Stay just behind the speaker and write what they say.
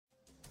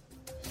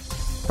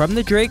From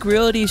the Drake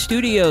Realty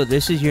Studio,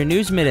 this is your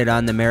News Minute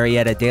on the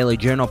Marietta Daily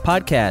Journal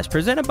podcast,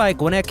 presented by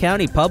Gwinnett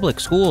County Public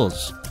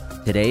Schools.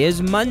 Today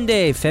is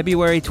Monday,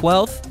 February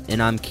 12th,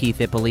 and I'm Keith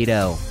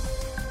Ippolito.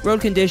 Road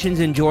conditions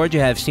in Georgia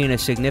have seen a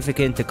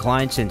significant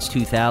decline since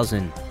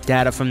 2000.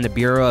 Data from the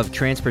Bureau of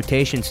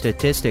Transportation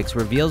Statistics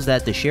reveals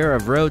that the share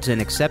of roads in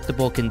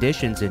acceptable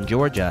conditions in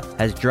Georgia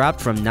has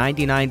dropped from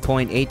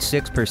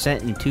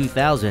 99.86% in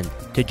 2000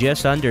 to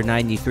just under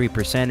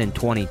 93% in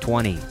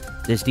 2020.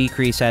 This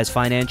decrease has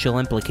financial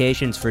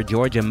implications for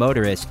Georgia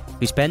motorists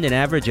who spend an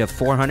average of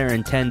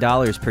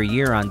 $410 per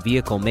year on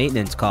vehicle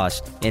maintenance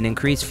costs and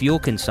increased fuel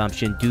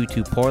consumption due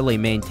to poorly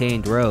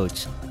maintained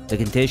roads. The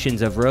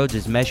conditions of roads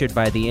is measured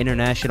by the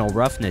International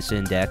Roughness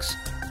Index,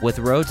 with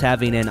roads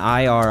having an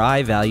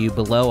IRI value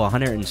below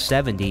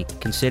 170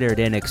 considered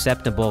in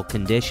acceptable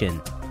condition.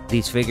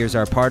 These figures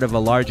are part of a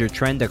larger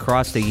trend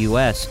across the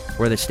U.S.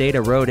 where the state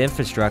of road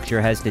infrastructure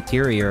has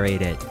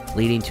deteriorated,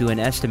 leading to an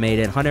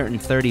estimated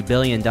 $130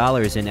 billion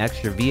in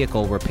extra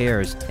vehicle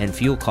repairs and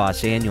fuel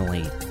costs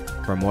annually.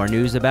 For more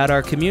news about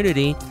our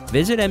community,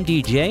 visit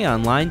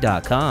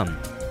mdjonline.com.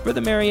 For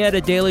the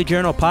Marietta Daily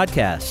Journal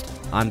podcast,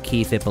 I'm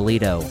Keith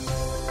Ippolito.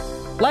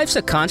 Life's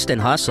a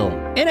constant hustle,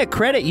 and at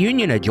Credit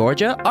Union of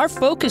Georgia, our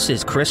focus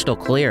is crystal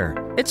clear.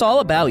 It's all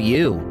about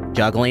you.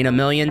 Juggling a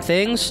million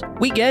things?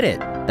 We get it.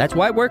 That's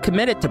why we're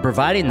committed to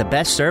providing the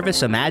best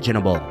service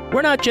imaginable.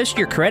 We're not just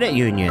your credit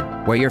union,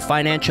 we're your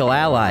financial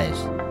allies.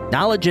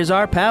 Knowledge is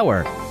our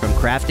power, from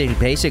crafting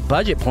basic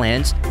budget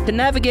plans to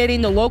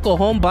navigating the local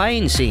home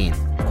buying scene.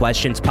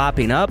 Questions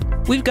popping up?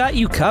 We've got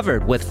you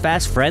covered with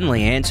fast,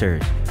 friendly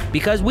answers.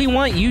 Because we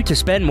want you to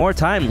spend more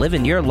time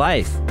living your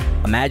life.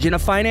 Imagine a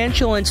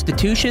financial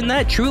institution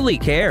that truly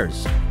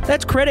cares.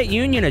 That's Credit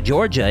Union of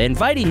Georgia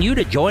inviting you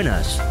to join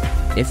us.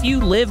 If you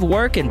live,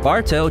 work in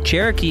Bartow,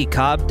 Cherokee,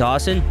 Cobb,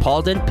 Dawson,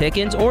 Paulding,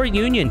 Pickens, or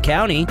Union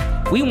County,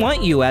 we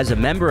want you as a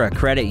member of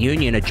Credit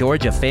Union of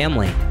Georgia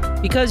family.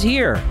 Because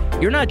here,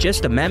 you're not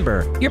just a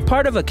member, you're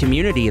part of a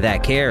community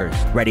that cares.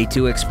 Ready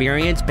to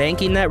experience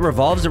banking that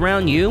revolves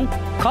around you?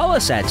 Call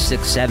us at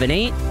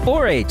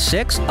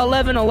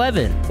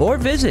 678-486-1111 or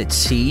visit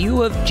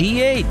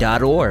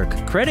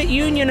cuofga.org. Credit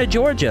Union of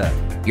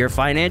Georgia. Your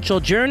financial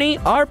journey,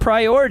 our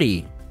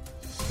priority.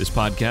 This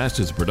podcast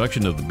is a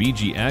production of the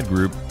BG Ad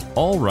Group,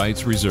 all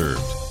rights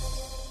reserved.